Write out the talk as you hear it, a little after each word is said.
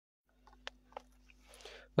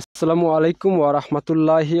আসসালামু আলাইকুম ওয়া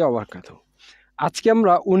রাহমাতুল্লাহি ওয়া বারাকাতুহু। আজকে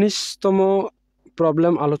আমরা 19তম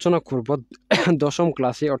প্রবলেম আলোচনা করব দশম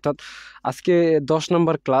ক্লাসে, অর্থাৎ আজকে 10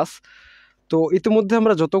 নম্বর ক্লাস। তো ইতিমধ্যে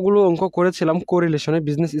আমরা যতগুলো অঙ্ক করেছিলাম কোরিলেশনে,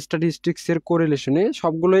 বিজনেস স্ট্যাটিস্টিক্সের কোরিলেশনে,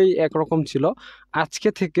 সবগুলোই একরকম ছিল। আজকে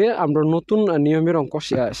থেকে আমরা নতুন নিয়মের অঙ্ক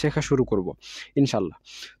শেখা শুরু করব ইনশাল্লাহ।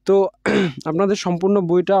 তো আপনাদের সম্পূর্ণ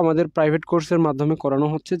বইটা আমাদের প্রাইভেট কোর্সের মাধ্যমে করানো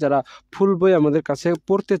হচ্ছে। যারা ফুল বই আমাদের কাছে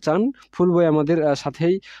পড়তে চান, ফুল বই আমাদের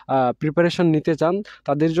সাথেই প্রিপারেশন নিতে চান,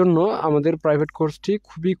 তাদের জন্য আমাদের প্রাইভেট কোর্সটি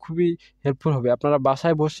খুবই হেল্পফুল হবে। আপনারা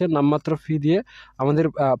বাসায় বসে নামমাত্র ফি দিয়ে আমাদের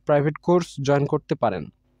প্রাইভেট কোর্স জয়েন করতে পারেন।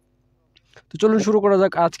 তো চলুন শুরু করা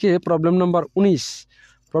যাক। আজকে প্রবলেম নাম্বার 19।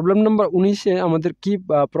 প্রবলেম নাম্বার 19-এ আমাদের কি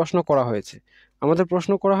প্রশ্ন করা হয়েছে? আমাদের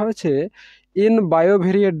প্রশ্ন করা হয়েছে ইন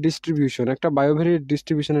বায়োভেরিয়েট ডিস্ট্রিবিউশন, একটা বায়োভেরিয়েট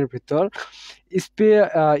ডিস্ট্রিবিউশনের ভিতর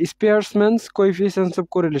স্পেয়ারসম্যানস কোএফিসিয়েন্টস অফ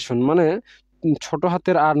কোরিলেশন, মানে ছোট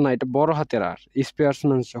হাতের আর না, এটা বড় হাতের আর,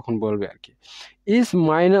 স্পেয়ারসম্যানস যখন বলবে আর কি, ইজ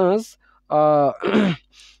মাইনাস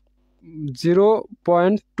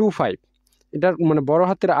 0.25। এটার মানে বড়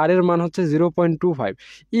হাতের আর এর মান হচ্ছে 0.25।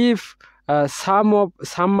 ইফ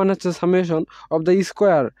সাম মানে হচ্ছে summation of the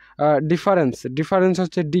square, difference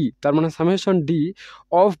হচ্ছে ডি, তার মানে summation D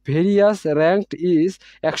of various ranked is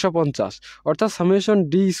 150, অর্থাৎ সামেশন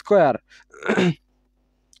ডি স্কোয়ার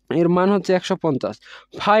এর মান হচ্ছে 150।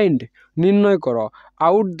 নির্ণয় করো,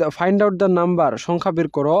 ফাইন্ড আউট দ্য নাম্বার, সংখ্যা বের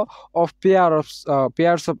করো, অফ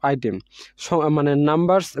পেয়ার্স অফ আইটেম, মানে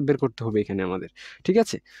নাম্বারস বের করতে হবে এখানে আমাদের। ঠিক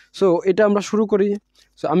আছে, সো এটা আমরা শুরু করি।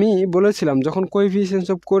 সো আমি বলেছিলাম যখন কোএফিসিয়েন্টস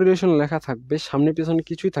অফ কোরিলেশন লেখা থাকবে, সামনে পিছনে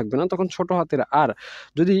কিছুই থাকবে না, তখন ছোট হাতের আর।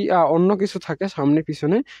 যদি অন্য কিছু থাকে সামনে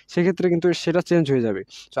পিছনে, সেক্ষেত্রে কিন্তু সেটা চেঞ্জ হয়ে যাবে।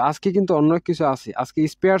 তো আজকে কিন্তু অন্য কিছু আছে, আজকে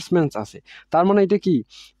স্পেয়ারসম্যানস আছে। তার মানে এটা কি,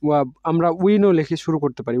 আমরা উই নো লিখে শুরু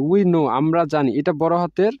করতে পারি। উই নো, আমরা জানি এটা বড়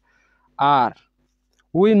হাতের আর।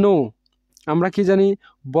 উই নো, আমরা কি জানি?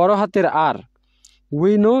 বড় হাতের আর।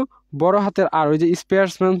 উই নো, বড় হাতের আর, ওই যে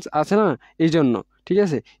স্পেয়ারসম্যানস আছে না, এই জন্য। ঠিক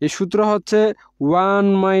আছে, এই সূত্র হচ্ছে 1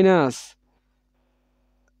 মাইনাস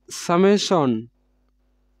সামেশন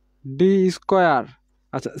ডি স্কোয়ার,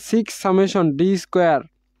 আচ্ছা 6 summation D square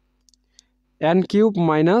N cube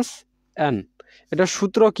minus N. এটা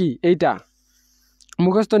সূত্র কি? এইটা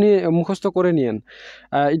মুখস্থ করে নিয়েন।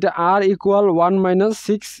 এটা আর equal 1 minus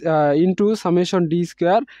 6 into summation D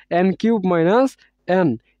square N cube minus N,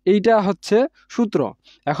 এইটা হচ্ছে সূত্র।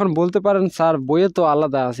 এখন বলতে পারেন স্যার বইয়ে তো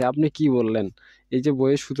আলাদা আছে, আপনি কি বললেন? এই যে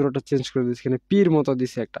বইয়ের সূত্রটা চেঞ্জ করে দিচ্ছে, এখানে পির মতো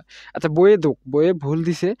দিছে একটা। আচ্ছা বইয়ে ভুল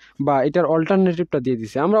দিছে, বা এটার অল্টারনেটিভটা দিয়ে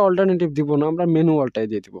দিছে। আমরা অল্টারনেটিভ দিব না, আমরা ম্যানুয়ালটাই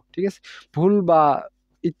দিয়ে দিব। ঠিক আছে, ভুল বা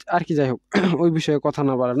আর কি, যাই হোক ওই বিষয়ে কথা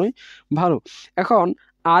না বাড়ানোই ভালো। এখন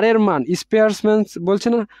আর এর মান, স্পেয়ারসম্যানস বলছে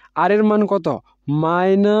না, আর এর মান কত?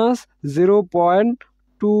 Minus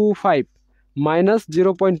 0.25, minus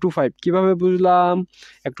 0.25। কীভাবে বুঝলাম?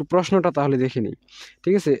 একটু প্রশ্নটা তাহলে দেখে নিই।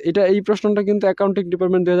 ঠিক আছে, এই প্রশ্নটা কিন্তু অ্যাকাউন্টিং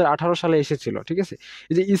ডিপার্টমেন্ট 2018 সালে এসেছিল। ঠিক আছে,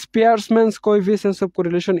 এই যে স্পেয়ারসম্যানস কোএফিসিয়েন্টস অফ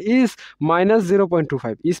কোরিলেশন ইজ মাইনাস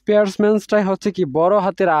 0.25, স্পেয়ারসম্যানসটাই হচ্ছে কি, বড়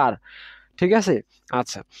হাতের আর। ঠিক আছে,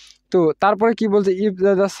 আচ্ছা। তো তারপরে কি বলছে?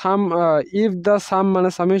 ইফ দ্য সাম মানে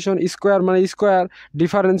সামেশন, স্কোয়ার মানে স্কোয়ার,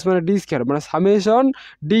 ডিফারেন্স মানে ডি স্কোয়ার, মানে সামেশন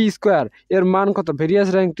ডি স্কোয়ার এর মান কত? ভেরিয়াস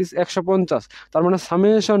র্যাঙ্ক ইজ 150, তার মানে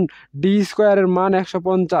সামেশন ডি স্কোয়ারের মান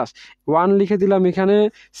 150। 1 লিখে দিলাম এখানে,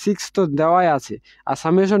 6 তো দেওয়াই আছে, আর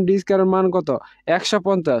সামেশন ডি স্কোয়ারের মান কত?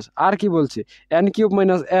 150। আর কি বলছে? N cube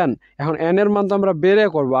minus N. এখন এন এর মান তো আমরা বেরে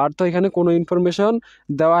করবো, আর তো এখানে কোনো ইনফরমেশন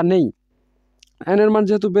দেওয়া নেই। এন এর মান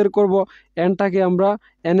যেহেতু বের করব, এনটাকে আমরা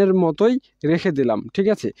এন এর মতোই রেখে দিলাম। ঠিক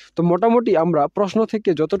আছে, তো মোটামুটি আমরা প্রশ্ন থেকে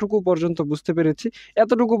যতটুকু পর্যন্ত বুঝতে পেরেছি,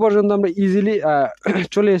 এতটুকু পর্যন্ত আমরা ইজিলি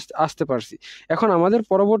চলে আসতে পারছি। এখন আমাদের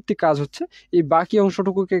পরবর্তী কাজ হচ্ছে এই বাকি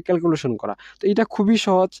অংশটুকুকে ক্যালকুলেশন করা। তো এটা খুবই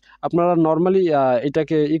সহজ, আপনারা নর্মালি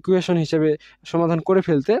এটাকে ইকুয়েশন হিসেবে সমাধান করে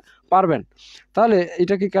ফেলতে পারবেন। তাহলে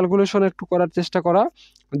এটাকে ক্যালকুলেশন একটু করার চেষ্টা করা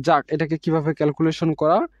যাক, এটাকে কিভাবে ক্যালকুলেশন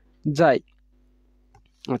করা যায়।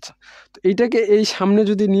 আচ্ছা, তো এইটাকে এই সামনে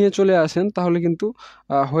যদি নিয়ে চলে আসেন তাহলে কিন্তু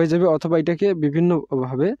হয়ে যাবে, অথবা এটাকে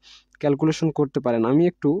বিভিন্নভাবে ক্যালকুলেশন করতে পারেন। আমি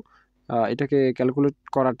একটু এটাকে ক্যালকুলেট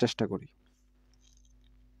করার চেষ্টা করি।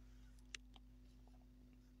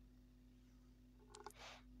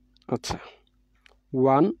 আচ্ছা,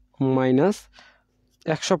 1 মাইনাস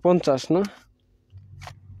 150 না,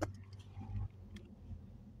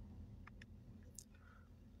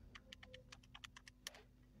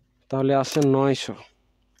 তাহলে আসে 900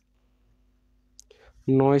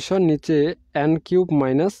 নিচে এন কিউব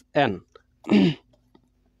মাইনাস এন।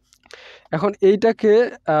 এখন এইটাকে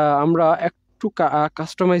আমরা একটু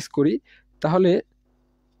কাস্টমাইজ করি, তাহলে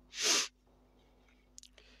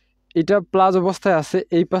এটা প্লাস অবস্থায় আছে,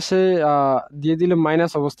 এই পাশে দিয়ে দিলে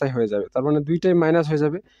মাইনাস অবস্থায় হয়ে যাবে, তার মানে দুইটাই মাইনাস হয়ে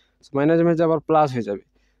যাবে। মাইনাসে মাইনাসে আবার প্লাস হয়ে যাবে।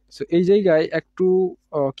 সো এই জায়গায় একটু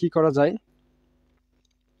কি করা যায়,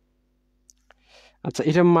 আচ্ছা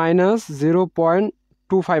এটা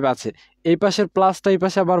 -0.25 আছে, এই পাশের প্লাসটা এই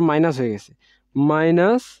পাশে আবার মাইনাস হয়ে গেছে,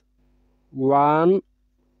 -1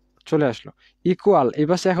 চলে আসলো, ইকুয়াল এই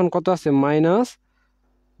পাশে এখন কত আছে, -900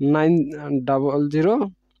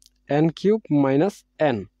 n³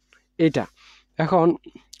 - এইটা। এখন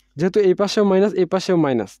যেহেতু এই পাশেও মাইনাস এই পাশেও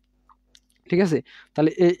মাইনাস, ঠিক আছে,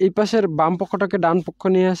 তাহলে এই পাশের বাম পক্ষটাকে ডান পক্ষ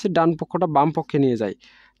নিয়ে আসি, ডান পক্ষটা বাম পক্ষে নিয়ে যাই,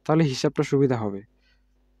 তাহলে হিসাবটা সুবিধা হবে।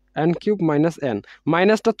 n³ - n,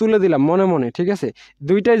 মাইনাসটা তুলে দিলাম মনে মনে, ঠিক আছে,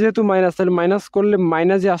 দুইটাই যেহেতু মাইনাস, তাহলে মাইনাস করলে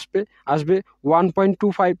মাইনাসে আসবে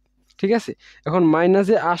 1.25, ঠিক আছে। এখন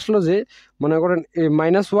মাইনাসে আসলো যে, মনে করেন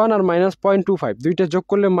 -1 আর -0.25 দুইটা যোগ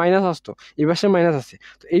করলে মাইনাস আসতো, এই পাশে মাইনাস আছে,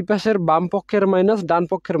 তো এই পাশের বাম পক্ষের মাইনাস ডান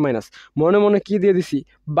পক্ষের মাইনাস মনে মনে কি দিয়ে দিছি,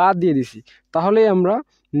 বাদ দিয়ে দিছি, তাহলেই আমরা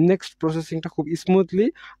নেক্সট প্রসেসিংটা খুব স্মুথলি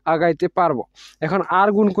আগাইতে পারবো। এখন আর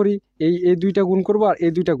গুণ করি, এই দুইটা গুণ করবো আর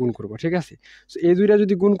এই দুইটা গুণ করবো, ঠিক আছে। সো এই দুইটা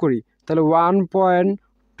যদি গুণ করি তাহলে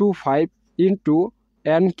 1.25 ইন্টু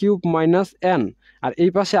n³ - n, আর এই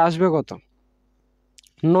পাশে আসবে কত,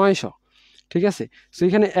 900, ঠিক আছে। সো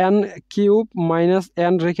এখানে n³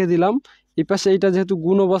 - n রেখে দিলাম, এই পাশে এইটা যেহেতু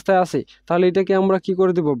গুণ অবস্থায় আছে, তাহলে এটাকে আমরা কি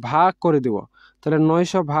করে দেব, ভাগ করে দেব, তাহলে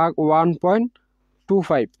 900 ভাগ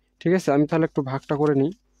 1.25, ঠিক আছে। আমি তাহলে একটু ভাগটা করে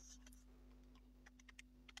নিই,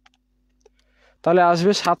 তাহলে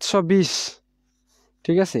আসবে 720,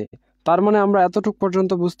 ঠিক আছে। তার মানে আমরা এতটুকু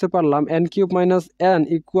পর্যন্ত বুঝতে পারলাম n³ - n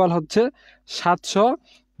ইকুয়াল হচ্ছে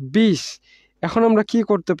 720। এখন আমরা কি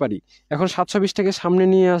করতে পারি, এখন 720টাকে সামনে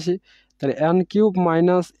নিয়ে আসি, তাহলে n³ -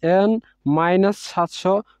 n মাইনাস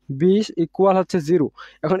 720 ইকুয়াল হচ্ছে 0।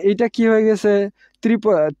 এখন এইটা কি হয়ে গেছে,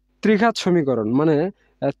 ত্রিঘাত সমীকরণ, মানে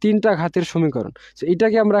তিনটা ঘাতের সমীকরণ।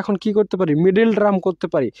 এটাকে আমরা এখন কি করতে পারি, মিডিল টার্ম করতে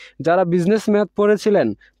পারি। যারা বিজনেস ম্যাথ পড়েছিলেন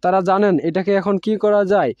তারা জানেন এটাকে এখন কি করা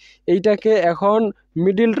যায়, এইটাকে এখন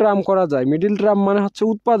মিডিল টার্ম করা যায়। মিডিল টার্ম মানে হচ্ছে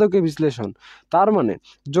উৎপাদকের বিশ্লেষণ, তার মানে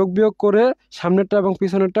যোগ বিয়োগ করে সামনেরটা এবং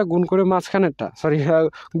পিছনেরটা গুণ করে মাঝখানেরটা,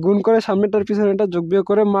 গুণ করে সামনেরটার পিছনেরটা যোগ বিয়োগ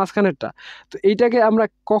করে মাঝখানেরটা। তো এইটাকে আমরা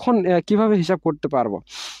কখন কিভাবে হিসাব করতে পারবো,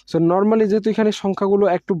 সো নর্মালি যেহেতু এখানে সংখ্যাগুলো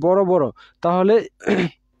একটু বড় বড়, তাহলে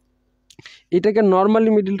এটাকে নর্মালি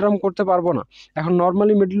মিডল টার্ম করতে পারবো না। এখন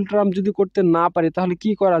নর্মালি মিডল টার্ম যদি করতে না পারি তাহলে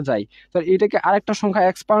কি করা যায়, তাহলে এটাকে আরেকটা সংখ্যা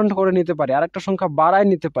এক্সপান্ড করে নিতে পারি, আরেকটা সংখ্যা বাড়ায়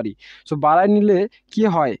নিতে পারি। সো বাড়ায় নিলে কি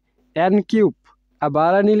হয়, n³, আর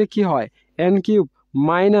বাড়ায় নিলে কি হয়, n³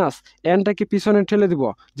 মাইনাস nটাকে পিছনে ঠেলে দিব,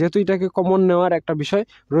 যেহেতু এটাকে কমন নেওয়ার একটা বিষয়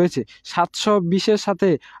রয়েছে। 720-এর সাথে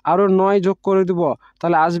আরও 9 যোগ করে দিব,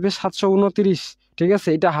 তাহলে আসবে 729, ঠিক আছে।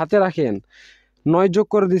 এটা হাতে রাখেন, 9 যোগ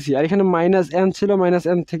করে দিছি, আর এখানে -n ছিল,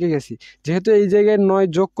 -n থেকে গেছি, যেহেতু এই জায়গায় 9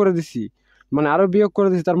 যোগ করে দিছি, মানে আরো বিয়োগ করে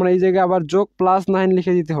দিছি, তার মানে এই জায়গায় আবার যোগ +9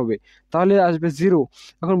 লিখে দিতে হবে, তাহলে আসবে 0।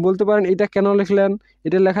 এখন বলতে পারেন এটা কেন লিখলেন,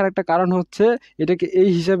 এটা লেখার একটা কারণ হচ্ছে এটাকে এই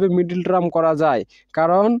হিসাবে মিডল টার্ম করা যায়,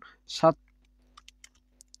 কারণ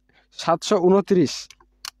 729,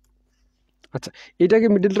 আচ্ছা এটাকে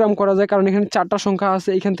মিডল টার্ম করা যায় কারণ এখানে 4টা সংখ্যা আছে,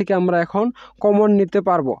 এখান থেকে আমরা এখন কমন নিতে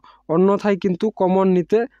পারবো, অন্যথায় কিন্তু কমন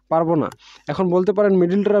নিতে পারবো না। এখন বলতে পারেন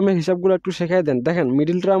মিডল টার্মের হিসাবগুলো একটু শেখাই দেন। দেখেন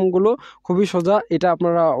মিডল টার্মগুলো খুবই সোজা, এটা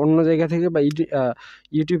আপনারা অন্য জায়গা থেকে বা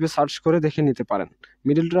ইউটিউবে সার্চ করে দেখে নিতে পারেন।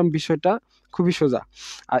 মিডল টার্ম বিষয়টা খুবই সোজা,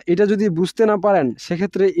 আর এটা যদি বুঝতে না পারেন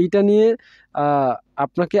সেক্ষেত্রে এইটা নিয়ে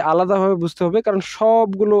আপনাকে আলাদাভাবে বুঝতে হবে, কারণ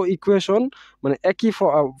সবগুলো ইকুয়েশন মানে একই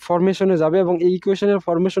ফরমেশনে যাবে, এবং এই ইকুয়েশনের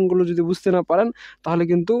ফরমেশনগুলো যদি বুঝতে না পারেন তাহলে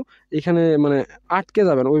কিন্তু এখানে মানে আটকে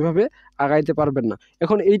যাবেন, ওইভাবে আগাইতে পারবেন না।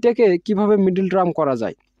 এখন এইটাকে কিভাবে মিডল টার্ম করা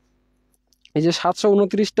যায়, এই যে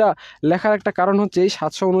 729টা লেখার একটা কারণ হচ্ছে এই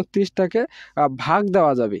 729টাকে ভাগ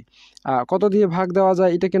দেওয়া যাবে। কত দিয়ে ভাগ দেওয়া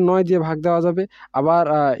যায়, এটাকে 9 দিয়ে ভাগ দেওয়া যাবে, আবার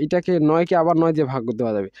এটাকে 9কে আবার 9 দিয়ে ভাগ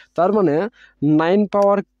দেওয়া যাবে, তার মানে 9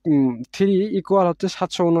 পাওয়ার 3 ইকুয়াল হচ্ছে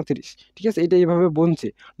 729, ঠিক আছে। এটা এইভাবে বনছে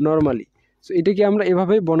নর্মালি, সো এটাকে আমরা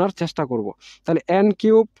এভাবেই বোনার চেষ্টা করব। তাহলে n³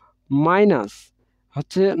 মাইনাস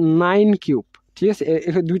হচ্ছে 9³, ঠিক আছে,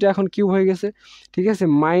 দুইটা এখন কিউব হয়ে গেছে, ঠিক আছে,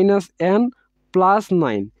 -n +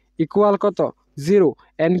 9 ইকুয়াল কত, 0।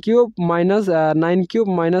 n³ - 9³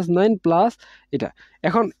 - 9 প্লাস এটা।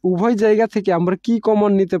 এখন উভয় জায়গা থেকে আমরা কি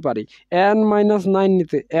কমন নিতে পারি, n - 9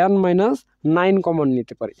 নিতে, n - 9 কমন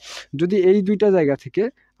নিতে পারি। যদি এই দুইটা জায়গা থেকে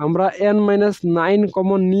আমরা n - 9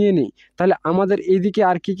 কমন নিয়ে নিই, তাহলে আমাদের এইদিকে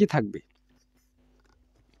আর কি কি থাকবে,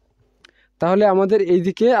 তাহলে আমাদের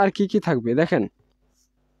এইদিকে আর কি কি থাকবে দেখেন,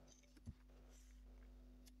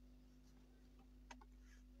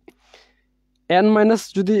 n-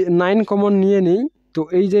 যদি 9 কমন নিয়ে নিই, তো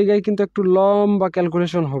এই জায়গায় কিন্তু একটু লম্বা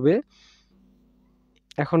ক্যালকুলেশন হবে।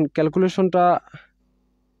 এখন ক্যালকুলেশনটা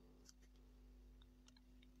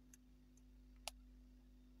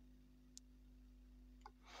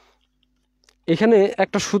এখানে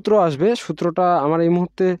একটা সূত্র আসবে, সূত্রটা আমার এই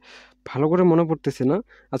মুহূর্তে ভালো করে মনে পড়তেছে না।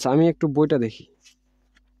 আচ্ছা আমি একটু বইটা দেখি।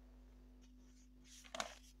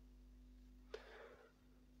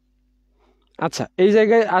 আচ্ছা এই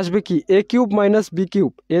জায়গায় আসবে কি এ কিউব মাইনাস বি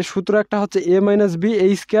কিউব, এর সূত্র একটা হচ্ছে এ minus B A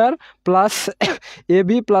square plus A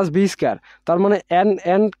B plus B square. তার মানে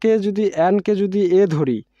এনকে যদি এ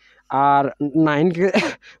ধরি আর 9কে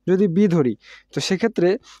যদি বি ধরি, তো সেক্ষেত্রে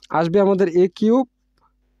আসবে আমাদের এ কিউব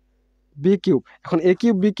বি কিউব। এখন এ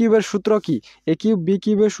কিউব বি কিউবের সূত্র কি? এ কিউব বি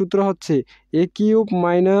কিউবের সূত্র হচ্ছে এ কিউব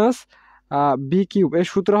মাইনাস বি কিউব, এর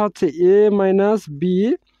সূত্র হচ্ছে এ minus B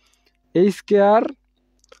A square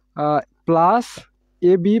plus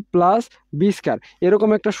A B plus B square. এরকম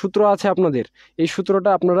একটা সূত্র আছে আপনাদের, এই সূত্রটা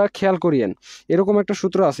আপনারা খেয়াল করিয়েন। এরকম একটা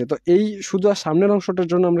সূত্র আছে। তো এই শুধু সামনের অংশটার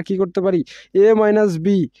জন্য আমরা কি করতে পারি, এ মাইনাস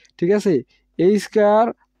বি, ঠিক আছে, এ স্কোয়ার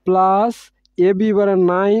প্লাস এ বি বারে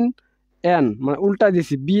 9n, মানে উল্টা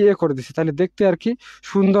দিছি, বি এ করে দিছি, তাহলে দেখতে আর কি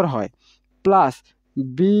সুন্দর হয়, প্লাস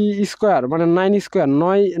বি স্কোয়ার মানে 9 স্কোয়ার,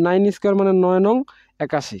 9 স্কোয়ার মানে 9 9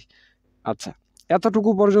 81। আচ্ছা এতটুকু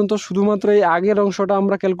পর্যন্ত শুধুমাত্র এই আগের অংশটা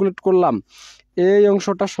আমরা ক্যালকুলেট করলাম। এই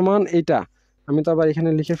অংশটা সমান এইটা, আমি তো আবার এখানে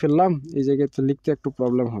লিখে ফেললাম, এই জায়গায় তো লিখতে একটু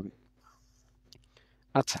প্রবলেম হবে।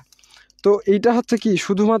 আচ্ছা তো এইটা হচ্ছে কি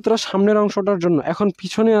শুধুমাত্র সামনের অংশটার জন্য। এখন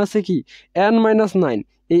পিছনে আছে কি n-9,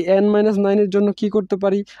 এই n-9 এর জন্য কি করতে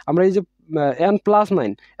পারি আমরা, এই যে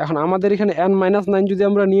n+9, এখন আমাদের এখানে n-9 যদি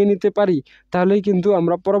আমরা নিয়ে নিতে পারি তাহলেই কিন্তু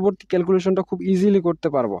আমরা পরবর্তী ক্যালকুলেশনটা খুব ইজিলি করতে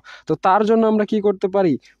পারবো। তো তার জন্য আমরা কি করতে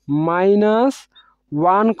পারি,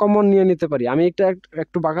 -1 কমন নিয়ে নিতে পারি। আমি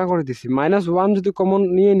একটু বাঁকা করে দিছি, -1 যদি কমন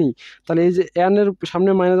নিয়ে নিই তাহলে এই যে n এর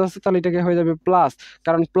সামনে মাইনাস আছে তাহলে এটাকে হয়ে যাবে প্লাস,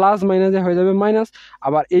 কারণ প্লাস মাইনাসে হয়ে যাবে মাইনাস।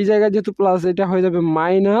 আবার এই জায়গায় যেহেতু প্লাস, এটা হয়ে যাবে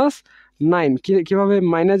 -9। কিভাবে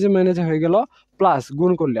মাইনাসে হয়ে গেল প্লাস,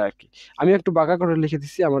 গুণ করলে আর কি। আমি একটু বাঁকা করে লিখে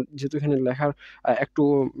দিচ্ছি, আমার যেহেতু এখানে লেখার একটু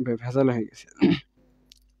ভেজাল হয়ে গেছে।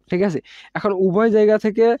 ঠিক আছে, এখন উভয় জায়গা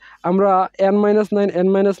থেকে আমরা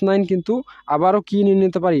n-9 কিন্তু আবারও কি নিয়ে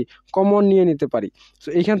নিতে পারি, কমন নিয়ে নিতে পারি। তো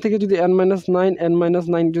এইখান থেকে যদি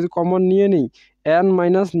n-9 যদি কমন নিয়ে নিই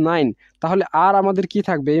n-9, তাহলে আর আমাদের কি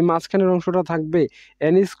থাকবে, এই মাঝখানের অংশটা থাকবে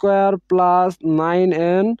n² প্লাস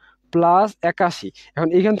 9n প্লাস 81। এখন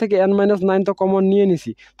এখান থেকে n-9 তো কমন নিয়ে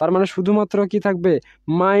নিছি, তার মানে শুধুমাত্র কি থাকবে,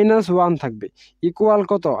 -1 থাকবে। ইকুয়াল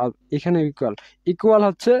কত, এখানে ইকুয়াল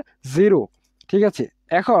হচ্ছে 0। ঠিক আছে,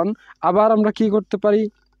 এখন আবার আমরা কি করতে পারি,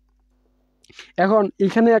 এখন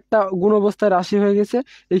এখানে একটা গুণ অবস্থায় রাশি হয়ে গেছে,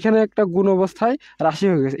 এখানে একটা গুণ অবস্থায় রাশি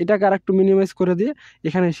হয়ে গেছে, এটাকে আর একটু মিনিমাইজ করে দিয়ে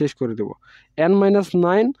এখানে শেষ করে দেব।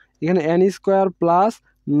 n-9 এখানে n² প্লাস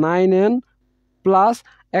 9n প্লাস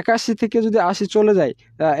 81 থেকে যদি 80 চলে যায়,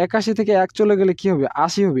 81 থেকে 1 চলে গেলে কি হবে,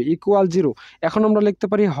 80 হবে, ইকুয়াল 0। এখন আমরা লিখতে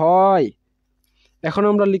পারি হয়,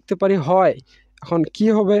 এখন কি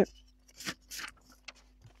হবে,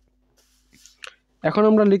 এখন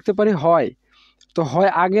আমরা লিখতে পারি হয়। তো হয়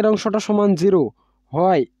আগের অংশটা সমান 0,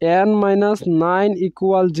 হয় n-9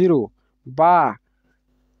 ইকুয়াল 0, বা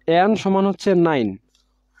n সমান হচ্ছে 9।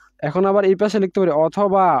 এখন আবার এই পাশে লিখতে পারি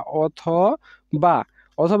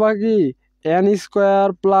অথবা কি n²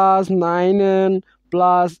 plus 9n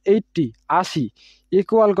plus 80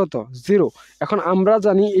 equal কত, 0। এখন আমরা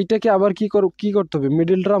জানি এইটাকে আবার কি করতে হবে,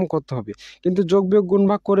 মিডিল টার্ম করতে হবে। কিন্তু যোগ বিয়োগ গুণ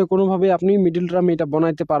ভাগ করে কোনোভাবে আপনি মিডিল টার্ম এটা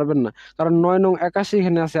বানাইতে পারবেন না, কারণ 9 9 81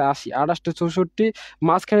 এখানে আছে 80, 28 64,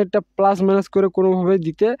 মাঝখানে একটা প্লাস মাইনাস করে কোনোভাবে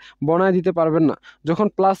বনায় দিতে পারবেন না। যখন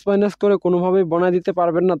প্লাস মাইনাস করে কোনোভাবেই বনায় দিতে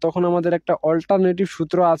পারবেন না, তখন আমাদের একটা অল্টারনেটিভ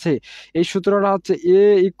সূত্র আছে। এই সূত্রটা হচ্ছে এ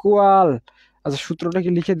ইকুয়াল, আচ্ছা সূত্রটা কি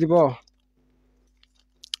লিখে দিব,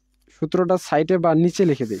 সূত্রটা সাইডে বা নিচে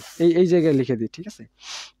লিখে দিই, এই জায়গায় লিখে দিই, ঠিক আছে।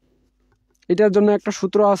 এটার জন্য একটা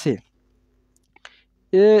সূত্র আছে,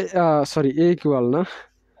 এ ইকুয়াল না,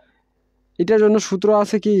 এটার জন্য সূত্র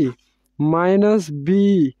আছে কি, -b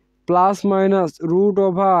plus minus √b²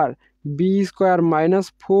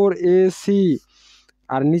 -4ac,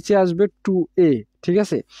 আর নিচে আসবে 2a। ঠিক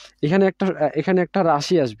আছে, এখানে একটা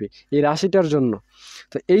রাশি আসবে, এই রাশিটার জন্য।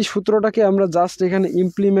 তো এই সূত্রটাকে আমরা জাস্ট এখানে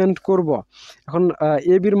ইমপ্লিমেন্ট করব। এখন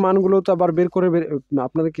এ বির মানগুলো তো আবার বের করে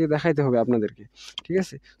আপনাদেরকে দেখাইতে হবে আপনাদেরকে, ঠিক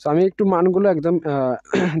আছে। তো আমি একটু মানগুলো একদম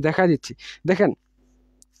দেখা দিচ্ছি। দেখেন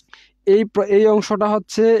এই অংশটা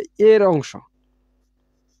হচ্ছে এর অংশ,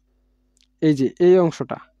 এই যে এই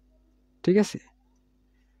অংশটা, ঠিক আছে।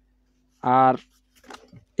 আর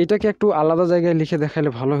এটাকে একটু আলাদা জায়গায় লিখে দেখালে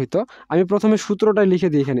ভালো হতো। আমি প্রথমে সূত্রটাই লিখে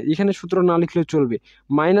দিই, এখানে সূত্র না লিখলেও চলবে,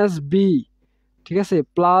 -b, ঠিক আছে,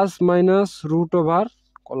 প্লাস মাইনাস √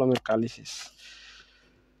 কলমের কালি শেষ,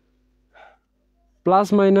 প্লাস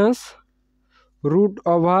মাইনাস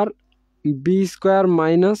 √b²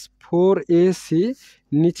 -4ac,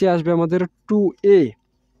 নিচে আসবে আমাদের 2a।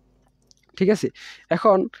 ঠিক আছে,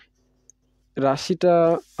 এখন রাশিটা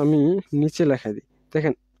আমি নিচে লেখা দিই।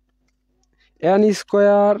 দেখেন N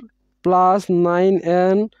square plus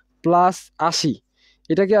 9n plus 80,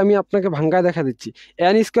 এটাকে আমি আপনাকে ভাঙ্গায় দেখা দিচ্ছি।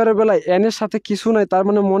 এন স্কোয়ারের বেলায় এন এর সাথে কিছু নাই, তার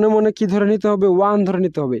মানে মনে মনে কি ধরে নিতে হবে, 1 ধরে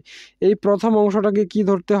নিতে হবে। এই প্রথম অংশটাকে কি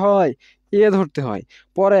ধরতে হয়, এ ধরতে হয়।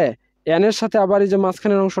 পরে এন এর সাথে আবার এই যে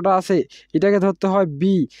মাঝখানের অংশটা আছে এটাকে ধরতে হয়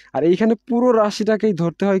বি, আর এইখানে পুরো রাশিটাকেই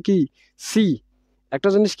ধরতে হয় কি, সি। একটা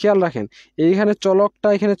জিনিস খেয়াল রাখেন, এখানে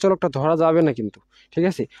চলকটা ধরা যাবে না কিন্তু, ঠিক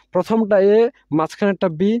আছে। প্রথমটা এ, মাঝখানেরটা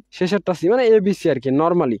বি, শেষেরটা সি, মানে এ বি সি আর কি,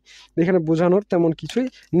 নর্মালি এখানে বোঝানোর তেমন কিছুই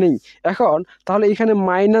নেই। এখন তাহলে এখানে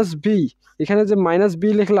মাইনাস বি, এখানে যে মাইনাস বি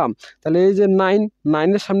লিখলাম, তাহলে এই যে 9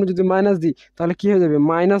 এর সামনে যদি মাইনাস দিই তাহলে কি হয়ে যাবে,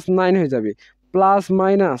 -9 হয়ে যাবে, প্লাস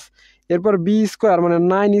মাইনাস, এরপর বি স্কোয়ার মানে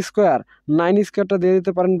 9 স্কোয়ারটা দিয়ে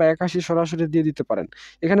দিতে পারেন, বা 81 সরাসরি দিয়ে দিতে পারেন।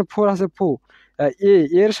 এখানে 4 আছে, 4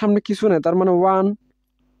 এর সামনে কিছু নেই, তার মানে 1,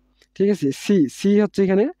 ঠিক আছে। সি হচ্ছে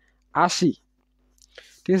এখানে 80,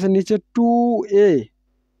 ঠিক আছে। নিচে 2a,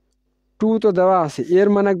 2 তো দেওয়া আছে, এর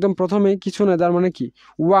মানে একদম প্রথমে কিছু নেই, তার মানে কি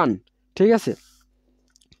 1, ঠিক আছে।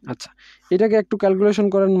 আচ্ছা, এটাকে একটু ক্যালকুলেশন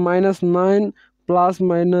করেন, -9 প্লাস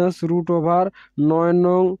মাইনাস √9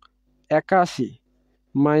 নং 81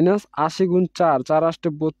 মাইনাস 80 গুণ 4, 4 8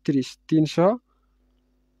 32,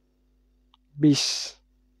 320,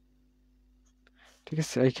 ঠিক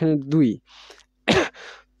আছে। এখানে 2,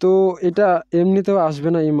 তো এটা এমনিতেও আসবে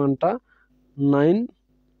না এই মানটা, 9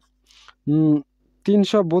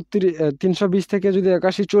 332, 320 থেকে যদি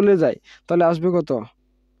 81 চলে যায় তাহলে আসবে কত,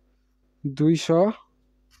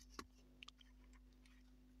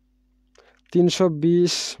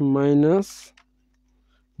 320 মাইনাস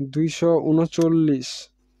 239,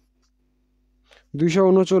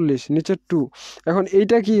 নিচে 2। এখন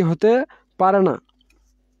এইটা কি হতে পারে না,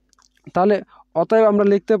 তাহলে অতএব আমরা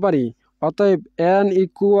লিখতে পারি, অতএব n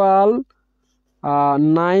equal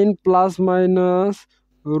 9 plus minus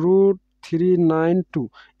 √392।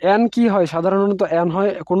 N কি হয়, সাধারণত এন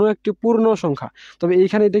হয় কোনো একটি পূর্ণ সংখ্যা, তবে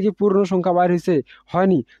এইখানে এটা কি পূর্ণ সংখ্যা বাইর হয়েছে,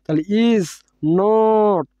 হয়নি, তাহলে ইজ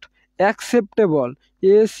নট অ্যাকসেপ্টেবল,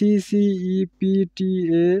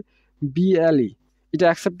 ACCEPTABLE, এটা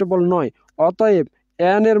অ্যাকসেপ্টেবল নয়। অতএব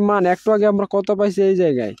এন এর মান একটু আগে আমরা কত পাইছি, এই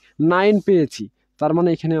জায়গায় 9 পেয়েছি, তার মানে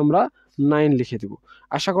এখানে আমরা 9 লিখে দেব।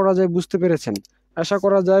 আশা করা যায়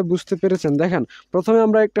বুঝতে পেরেছেন। দেখেন, প্রথমে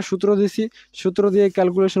আমরা একটা সূত্র দিছি, সূত্র দিয়ে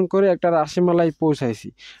ক্যালকুলেশন করে একটা রাশিমালায় পৌঁছাইছি,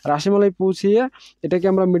 রাশিমালায় পৌঁছিয়ে এটাকে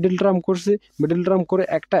আমরা মিডল টার্ম করছি, মিডল টার্ম করে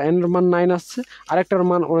একটা এন এর মান 9 আসছে, আরেকটার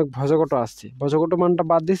মান অনেক ভজঘট আসছে, ভজঘট মানটা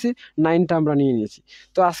বাদ দিছি, 9টা আমরা নিয়ে নিয়েছি।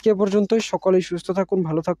 তো আজকে পর্যন্তই, সকলেই সুস্থ থাকুন,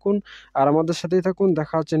 ভালো থাকুন, আর আমাদের সাথেই থাকুন।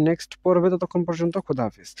 দেখা হচ্ছে নেক্সট পর্বে, ততক্ষণ পর্যন্ত খোদা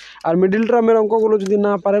হাফেজ। আর মিডল টার্মের অঙ্কগুলো যদি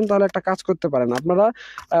না পারেন তাহলে একটা কাজ করতে পারেন আপনারা,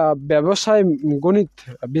 ব্যবসায় গণিত,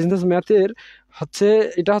 বিজনেস ম্যাথের হচ্ছে,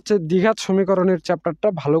 এটা হচ্ছে দ্বিঘাত সমীকরণের চ্যাপ্টারটা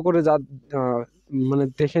ভালো করে মানে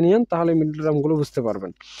দেখে নিন, তাহলে মিডল টার্মগুলো বুঝতে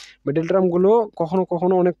পারবেন। মিডল টার্মগুলো কখনো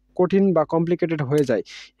কখনো অনেক কঠিন বা কমপ্লিকেটেড হয়ে যায়,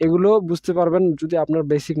 এগুলো বুঝতে পারবেন যদি আপনার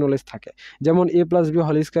বেসিক নলেজ থাকে। যেমন a + b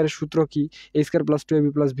হোল স্কয়ারের সূত্র কি, a² + 2ab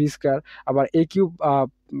 + b², আবার a³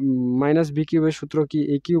 মাইনাস b³ এর সূত্র কি,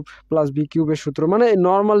 a³ + b³ এর সূত্র, মানে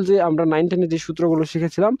নর্মাল যে আমরা 9 10 যে সূত্রগুলো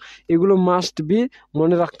শিখেছিলাম এগুলো মাস্ট বি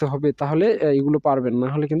মনে রাখতে হবে, তাহলে এগুলো পারবেন, না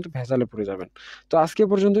হলে কিন্তু ভেজালে পড়ে যাবেন। তো আজকে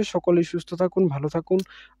পর্যন্ত, সকলেই সুস্থ থাকুন, ভালো থাকুন,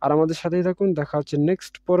 আর আমাদের সাথেই থাকুন। দেখা হচ্ছে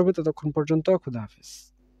নেক্সট পর্বে, ততক্ষণ পর্যন্ত খোদা হাফেজ।